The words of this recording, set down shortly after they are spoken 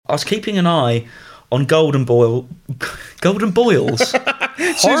I was keeping an eye on Golden Boyles.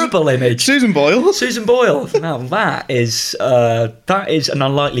 Horrible image. Susan Boyle. Susan Boyle. Now that is an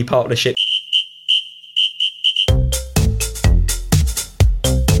unlikely partnership.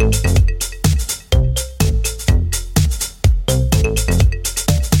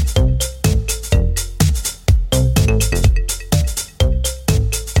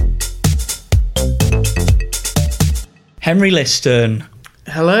 Henry Liston.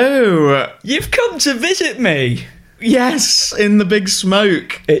 Hello. You've come to visit me. Yes, in the big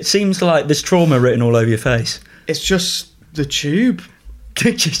smoke. It seems like there's trauma written all over your face. It's just the tube.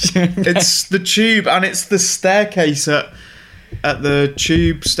 It's the tube, and it's the staircase at the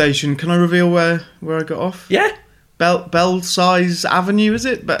tube station. Can I reveal where I got off? Yeah. Belsize Avenue, is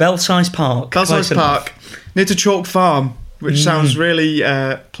it? Belsize Park. Belsize Park. Near to Chalk Farm, which sounds really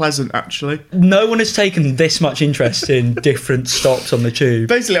pleasant, actually. No one has taken this much interest in different stops on the tube.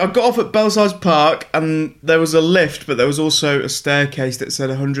 Basically, I got off at Belsize Park, and there was a lift, but there was also a staircase that said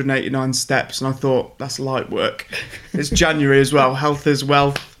 189 steps, and I thought, that's light work. It's January as well. Health is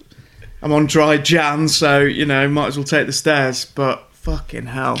wealth. I'm on dry Jan, so, might as well take the stairs, but fucking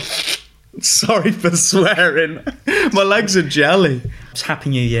hell. Sorry for swearing. My legs are jelly. It's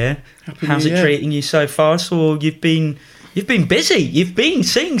Happy New Year. How's New it Year. treating you so far? So you've been busy. You've been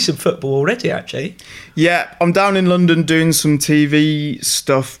seeing some football already, actually. Yeah, I'm down in London doing some TV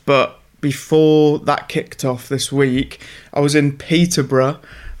stuff, but before that kicked off this week, I was in Peterborough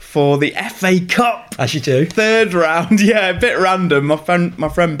for the FA Cup. As you do. Third round. Yeah, a bit random. My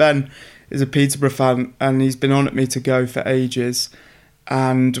friend Ben is a Peterborough fan, and he's been on at me to go for ages.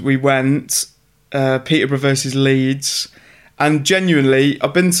 And we went Peterborough versus Leeds. And genuinely,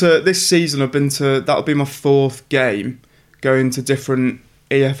 this season, that'll be my fourth game going to different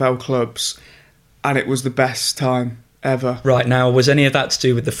EFL clubs. And it was the best time ever. Right, now, was any of that to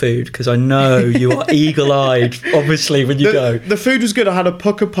do with the food? Because I know you are eagle-eyed, obviously, when you go. The food was good. I had a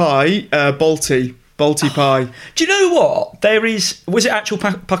pucker pie, Balti pie. Do you know what? Was it actual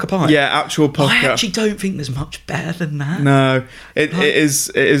pucker pie? Yeah, actual pucker. I actually don't think there's much better than that. No, it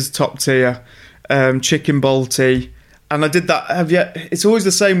is top tier. Chicken Balti. And I did that. It's always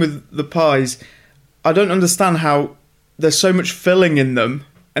the same with the pies. I don't understand how there's so much filling in them,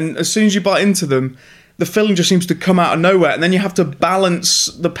 and as soon as you bite into them, the filling just seems to come out of nowhere, and then you have to balance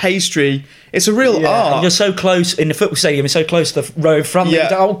the pastry. It's a real art. And you're so close in the football stadium. You're so close to the row in front. Yeah.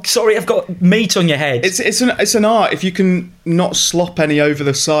 Oh, sorry, I've got meat on your head. It's an art. If you can not slop any over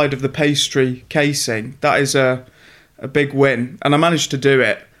the side of the pastry casing, that is a big win. And I managed to do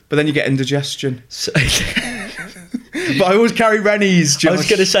it, but then you get indigestion. But I always carry Rennies, Josh. I was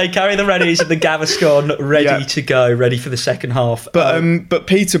going to say, carry the Rennies and the Gaviscon ready to go, ready for the second half. But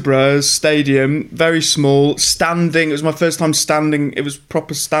Peterborough's stadium, very small, standing. It was my first time standing. It was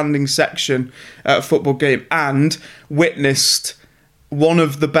proper standing section at a football game, and witnessed one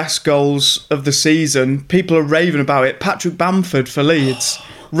of the best goals of the season. People are raving about it. Patrick Bamford for Leeds.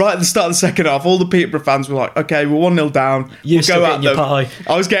 Right at the start of the second half, all the Peterborough fans were like, okay, we're 1-0 down. We'll go at them. Pie.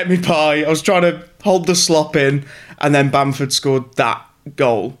 I was getting my pie. I was trying to hold the slop in. And then Bamford scored that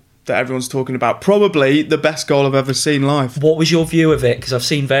goal that everyone's talking about. Probably the best goal I've ever seen live. What was your view of it? Because I've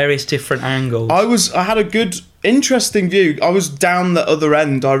seen various different angles. I had a good, interesting view. I was down the other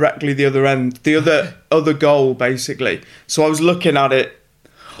end, directly the other end. The other goal, basically. So I was looking at it.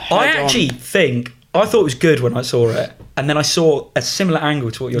 I thought it was good when I saw it. And then I saw a similar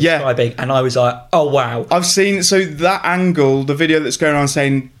angle to what you're describing. And I was like, oh, wow. I've seen, so that angle, the video that's going around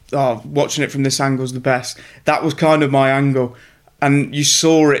saying, watching it from this angle is the best. That was kind of my angle. And you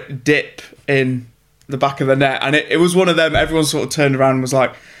saw it dip in the back of the net. And it was one of them, everyone sort of turned around and was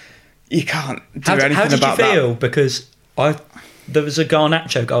like, you can't do anything about that. How did you feel? Because there was a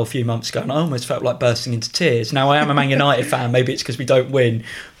Garnacho goal a few months ago and I almost felt like bursting into tears. Now, I am a Man United fan. Maybe it's because we don't win.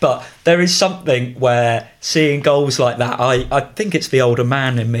 But there is something where seeing goals like that, I think it's the older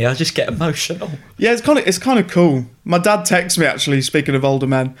man in me. I just get emotional. Yeah, it's kind of cool. My dad texted me, actually, speaking of older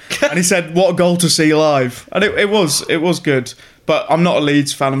men, and he said, what a goal to see live. And it was good. But I'm not a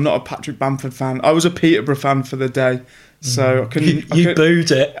Leeds fan. I'm not a Patrick Bamford fan. I was a Peterborough fan for the day. So I couldn't.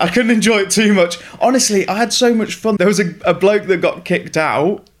 Booed it. I couldn't enjoy it too much. Honestly, I had so much fun. There was a bloke that got kicked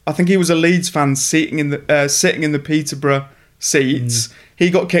out. I think he was a Leeds fan sitting in the Peterborough seats. He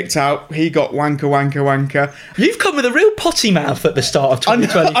got kicked out. He got wanker. You've come with a real potty mouth at the start of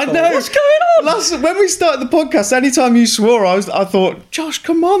 2024. I know. What's going on? When we started the podcast, anytime you swore, I thought, Josh,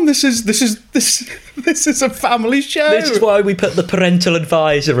 come on, this is a family show. This is why we put the parental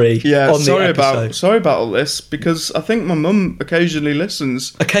advisory on the episode. Sorry about all this, because I think my mum occasionally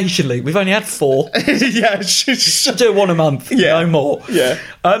listens. Occasionally. We've only had 4. Yeah. She'll do one a month, no more. Yeah.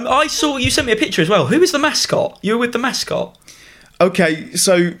 I saw you sent me a picture as well. Who was the mascot? You were with the mascot? Okay,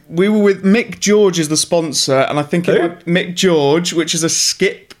 so we were with Mick George as the sponsor, and I think Mick George, which is a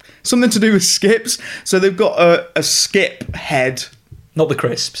skip, something to do with skips. So they've got a skip head. Not the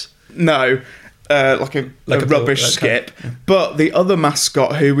crisps. No, like a rubbish skip. Yeah. But the other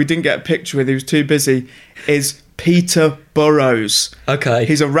mascot, who we didn't get a picture with, he was too busy, is Peter Burrows. Okay.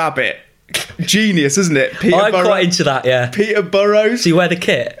 He's a rabbit. Genius, isn't it? I'm quite into that, yeah. Peter Burrows. Does he wear the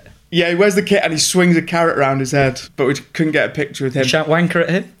kit? Yeah, he wears the kit and he swings a carrot around his head, but we couldn't get a picture with him. Shout wanker at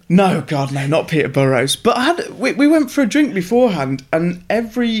him? No, God, no, not Peter Burrows. But we went for a drink beforehand, and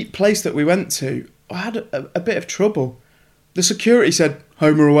every place that we went to, I had a bit of trouble. The security said,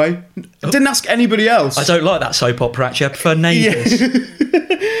 home or away. Didn't ask anybody else. I don't like that soap opera, actually. I prefer neighbours. Yeah.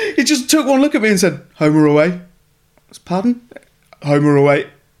 He just took one look at me and said, home or away? Pardon? Home or away?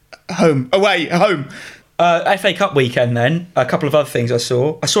 Home. Away. Home. FA Cup weekend then, a couple of other things I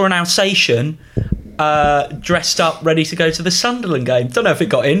saw. I saw an Alsatian dressed up, ready to go to the Sunderland game. Don't know if it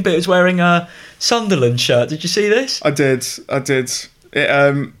got in, but it was wearing a Sunderland shirt. Did you see this? I did.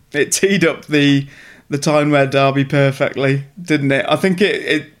 It teed up the Tyne-Wear derby perfectly, didn't it? I think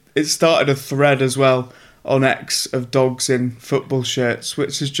it started a thread as well on X of dogs in football shirts,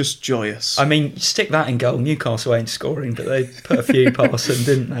 which is just joyous. I mean, stick that in goal. Newcastle ain't scoring, but they put a few past them,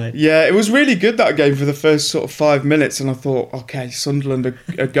 didn't they? Yeah, it was really good, that game, for the first sort of 5 minutes, and I thought, okay, Sunderland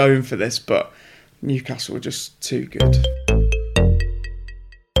are going for this, but Newcastle were just too good.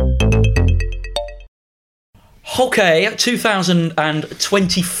 Okay,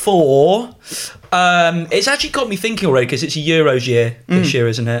 2024. It's actually got me thinking already, because it's a Euros year this year,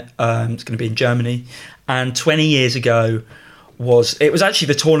 isn't it? It's going to be in Germany. And 20 years ago it was actually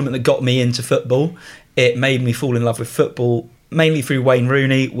the tournament that got me into football. It made me fall in love with football, mainly through Wayne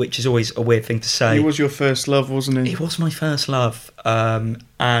Rooney, which is always a weird thing to say. He was your first love, wasn't he? He was my first love. And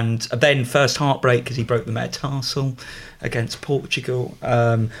then first heartbreak, because he broke the metatarsal against Portugal.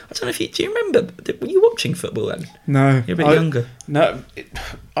 I don't know if do you remember, were you watching football then? No. You're a bit younger. No,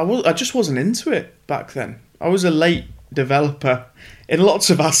 I just wasn't into it back then. I was a late developer in lots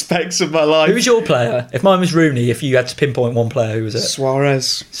of aspects of my life. Who was your player? If mine was Rooney, if you had to pinpoint one player, who was it?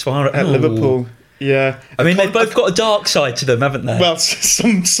 Suarez. At Liverpool. Yeah. I mean, they've both got a dark side to them, haven't they? Well,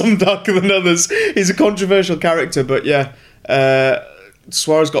 some darker than others. He's a controversial character, but yeah.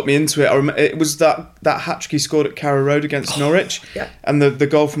 Suarez got me into it. I remember it was that hat-trick he scored at Carrow Road against Norwich, and the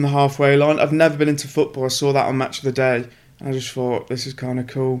goal from the halfway line. I've never been into football. I saw that on Match of the Day, and I just thought, this is kind of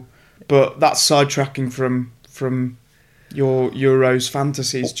cool. But that's sidetracking from your Euros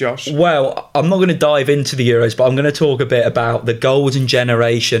fantasies, Josh. Well, I'm not going to dive into the Euros, but I'm going to talk a bit about the golden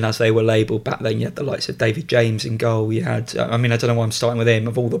generation, as they were labelled back then. You had the likes of David James in goal. You had, I mean, I don't know why I'm starting with him.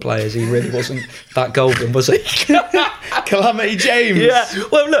 Of all the players, he really wasn't that golden, was he? Calamity James. Yeah.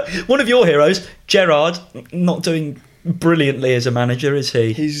 Well, look, one of your heroes, Gerrard, not doing brilliantly as a manager, is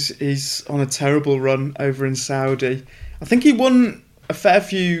he? He's on a terrible run over in Saudi. I think he won a fair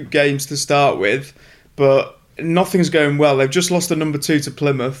few games to start with, but nothing's going well. They've just lost the number 2 to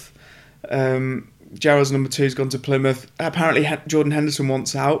Plymouth. Gerrard's number 2's gone to Plymouth. Apparently Jordan Henderson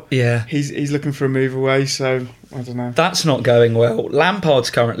wants out. Yeah. He's looking for a move away, so I don't know. That's not going well.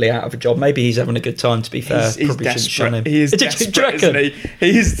 Lampard's currently out of a job. Maybe he's having a good time, to be fair. He's Probably desperate. Him. He is desperate, isn't he?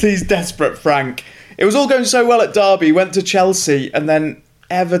 He's desperate, Frank. It was all going so well at Derby, went to Chelsea and then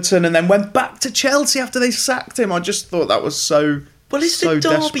Everton and then went back to Chelsea after they sacked him. I just thought that was so... Well, is the Derby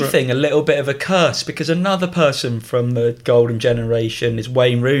desperate thing a little bit of a curse? Because another person from the golden generation is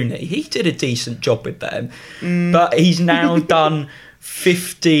Wayne Rooney. He did a decent job with them, but he's now done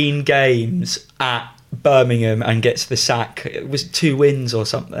 15 games at Birmingham and gets the sack. It was 2 wins or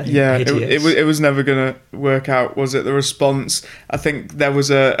something. Yeah, it was never going to work out, was it? The response, I think there was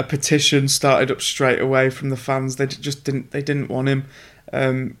a petition started up straight away from the fans. They just didn't want him.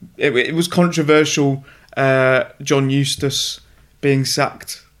 It was controversial. John Eustace being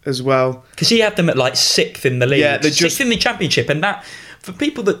sacked as well, because he had them at like 6th in the league, sixth in the Championship, and that, for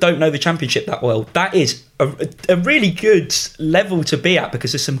people that don't know the Championship that well, that is a really good level to be at,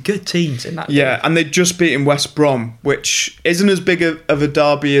 because there's some good teams in that league. And they'd just beaten West Brom, which isn't as big of a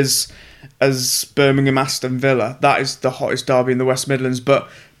derby as Birmingham Aston Villa. That is the hottest derby in the West Midlands, but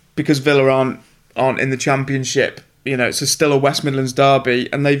because Villa aren't in the Championship, it's still a West Midlands derby,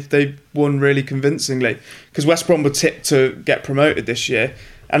 and they've won really convincingly, because West Brom were tipped to get promoted this year,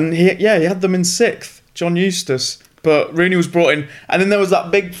 and he had them in 6th, John Eustace, but Rooney was brought in, and then there was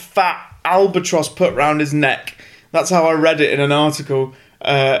that big fat albatross put round his neck. That's how I read it in an article.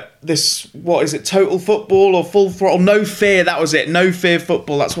 What is it, Total Football or Full Throttle? No Fear, that was it. No Fear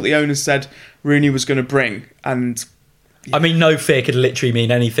Football, that's what the owners said Rooney was going to bring, and... I mean, no fear could literally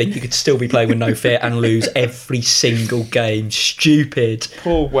mean anything. You could still be playing with no fear and lose every single game. Stupid.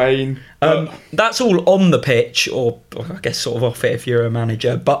 Poor Wayne. That's all on the pitch, or I guess sort of off it if you're a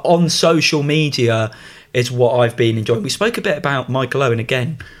manager. But on social media is what I've been enjoying. We spoke a bit about Michael Owen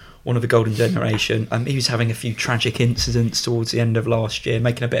again, one of the golden generation. He was having a few tragic incidents towards the end of last year,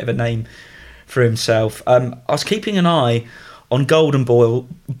 making a bit of a name for himself. I was keeping an eye on Golden Boyle's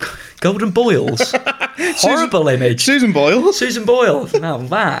horrible image. Susan Boyle. Susan Boyle. Now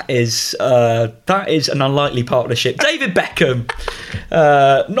that is an unlikely partnership. David Beckham,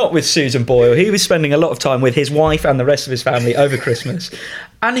 not with Susan Boyle. He was spending a lot of time with his wife and the rest of his family over Christmas,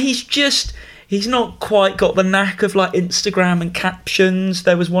 and he's not quite got the knack of like Instagram and captions.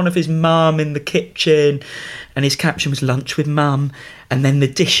 There was one of his mum in the kitchen, and his caption was "Lunch with Mum," and then the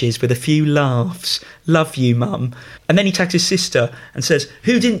dishes with a few laughs. "Love you, Mum." And then he tags his sister and says,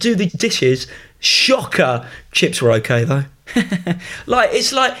 "Who didn't do the dishes? Shocker." Chips were okay though.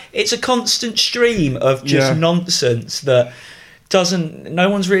 It's a constant stream of just nonsense that no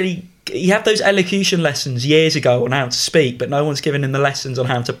one's really. He had those elocution lessons years ago on how to speak, but no one's given him the lessons on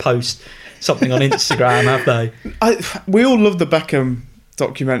how to post something on Instagram, have they? We all loved the Beckham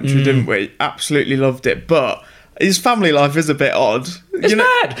documentary, didn't we? Absolutely loved it, but his family life is a bit odd. It's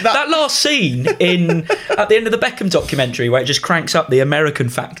mad. That last scene at the end of the Beckham documentary, where it just cranks up the American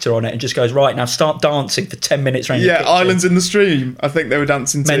factor on it and just goes, right, now start dancing for 10 minutes around your kitchen. Islands in the Stream, I think they were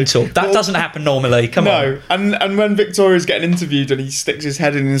dancing to. Mental. That doesn't happen normally. Come on. No, and when Victoria's getting interviewed and he sticks his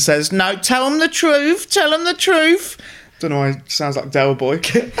head in and says, "No, tell him the truth, tell him the truth." Don't know why it sounds like Del Boy.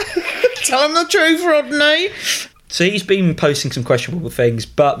 Tell him the truth, Rodney. So he's been posting some questionable things,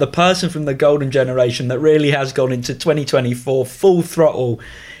 but the person from the golden generation that really has gone into 2024 full throttle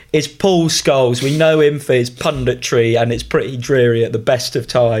is Paul Scholes. We know him for his punditry, and it's pretty dreary at the best of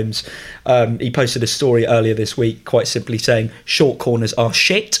times. He posted a story earlier this week quite simply saying short corners are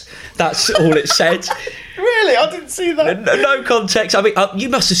shit. That's all it said. Really? I didn't see that. No context. I mean, you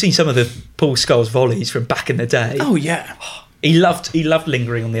must have seen some of the Paul Scholes volleys from back in the day. Oh, yeah. He loved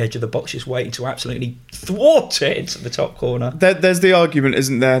lingering on the edge of the box, just waiting to absolutely thwart it into the top corner. There's the argument,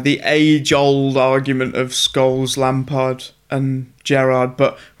 isn't there? The age-old argument of Scholes, Lampard and Gerrard.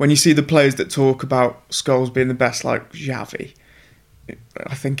 But when you see the players that talk about Scholes being the best, like Xavi,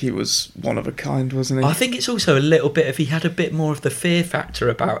 I think he was one of a kind, wasn't he? I think it's also a little bit of he had a bit more of the fear factor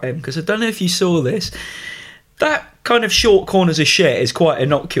about him, because I don't know if you saw this. That kind of short corners of shit is quite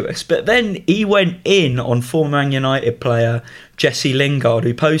innocuous, but then he went in on former Man United player Jesse Lingard,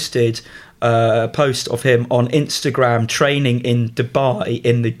 who posted a post of him on Instagram training in Dubai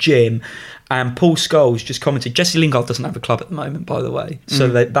in the gym, and Paul Scholes just commented. Jesse Lingard doesn't have a club at the moment, by the way, so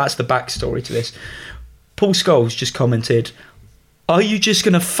that's the backstory to this. Paul Scholes just commented, "Are you just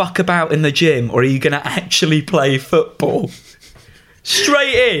going to fuck about in the gym, or are you going to actually play football?"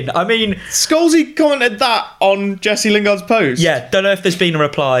 Straight in. I mean, Scholesy commented that on Jesse Lingard's post. Yeah, don't know if there's been a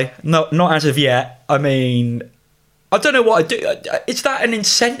reply. Not as of yet. I mean, I don't know what I do. Is that an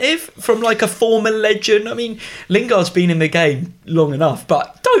incentive from like a former legend? I mean, Lingard's been in the game long enough,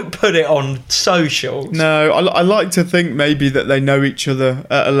 but don't put it on socials. No, I like to think maybe that they know each other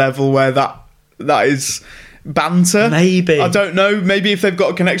at a level where that is banter. Maybe. I don't know. Maybe if they've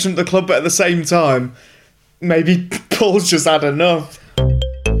got a connection to the club, but at the same time, maybe Paul's just had enough.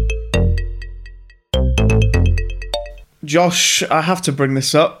 Josh, I have to bring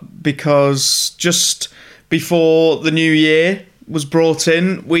this up because just before the new year was brought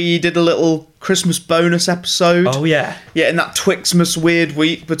in, we did a little Christmas bonus episode. Oh, yeah. Yeah, in that Twixmas weird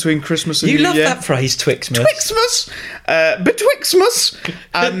week between Christmas and New Year. You love that phrase, Twixmas. Twixmas! Betwixmas!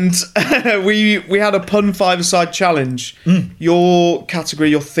 And we had a pun five-a-side challenge. Your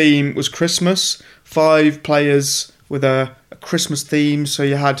category, your theme was Christmas. 5 players with a Christmas theme. So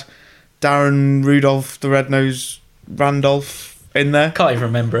you had Darren Rudolph, the Red-Nosed Randolph in there. Can't even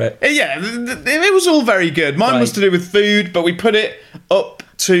remember it. Yeah, it was all very good. Mine was to do with food, but we put it up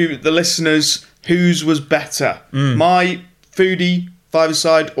to the listeners whose was better. My foodie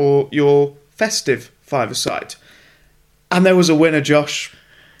five-a-side or your festive five-a-side. And there was a winner, Josh.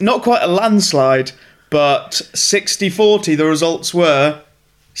 Not quite a landslide, but 60-40 the results were.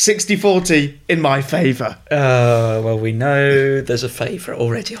 60-40 in my favour. Well, we know there's a favourite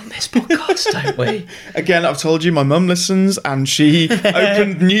already on this podcast, don't we? Again, I've told you, my mum listens, and she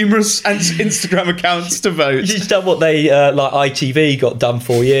opened numerous Instagram accounts to vote. She's done what they, like ITV got done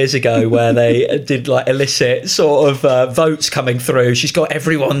 4 years ago, where they did like illicit sort of votes coming through. She's got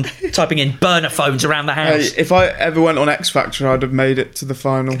everyone typing in burner phones around the house. Hey, if I ever went on X Factor, I'd have made it to the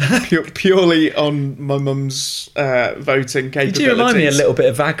final purely on my mum's voting capabilities. You do remind me a little bit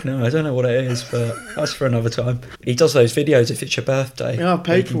of Wagner. I don't know what it is, but that's for another time. He does those videos if it's your birthday. Yeah, I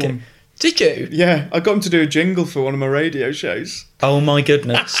paid for one. Did you? Yeah, I got him to do a jingle for one of my radio shows. Oh my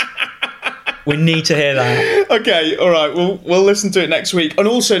goodness. We need to hear that. Okay, all right. We'll listen to it next week. And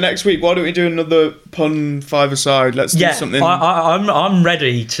also next week, why don't we do another pun five-a-side? Let's do something. I'm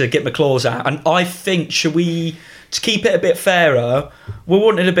ready to get my claws out. And I think, to keep it a bit fairer, we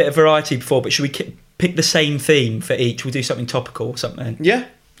wanted a bit of variety before, but should we pick the same theme for each? We'll do something topical or something. Yeah.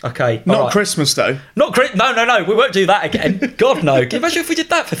 Okay. Not right. Christmas, though. No, we won't do that again. God, no. Imagine if we did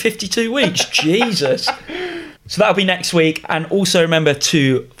that for 52 weeks. Jesus. So that'll be next week. And also remember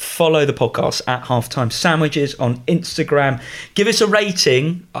to follow the podcast at Halftime Sandwiches on Instagram. Give us a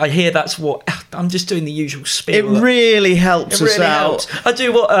rating. I hear that's what... I'm just doing the usual spiel. It really helps us out. I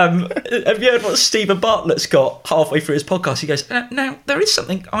do what... have you heard what Stephen Bartlett's got halfway through his podcast? He goes, now, there is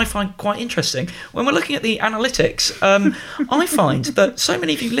something I find quite interesting. When we're looking at the analytics, I find that so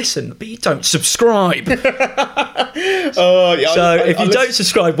many of you listen, but you don't subscribe. If you don't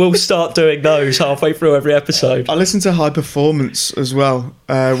subscribe, we'll start doing those halfway through every episode. I listen to High Performance as well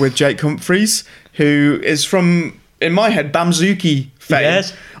with Jake Humphries, who is from, in my head, Bamzuki fame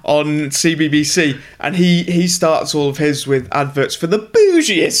on CBBC, and he starts all of his with adverts for the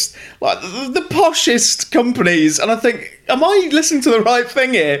bougiest, like the poshest companies, and I think, am I listening to the right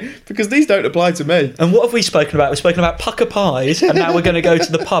thing here? Because these don't apply to me. And what have we spoken about? We've spoken about pucker pies, and now we're going to go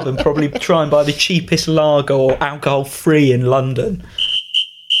to the pub and probably try and buy the cheapest lager or alcohol-free in London.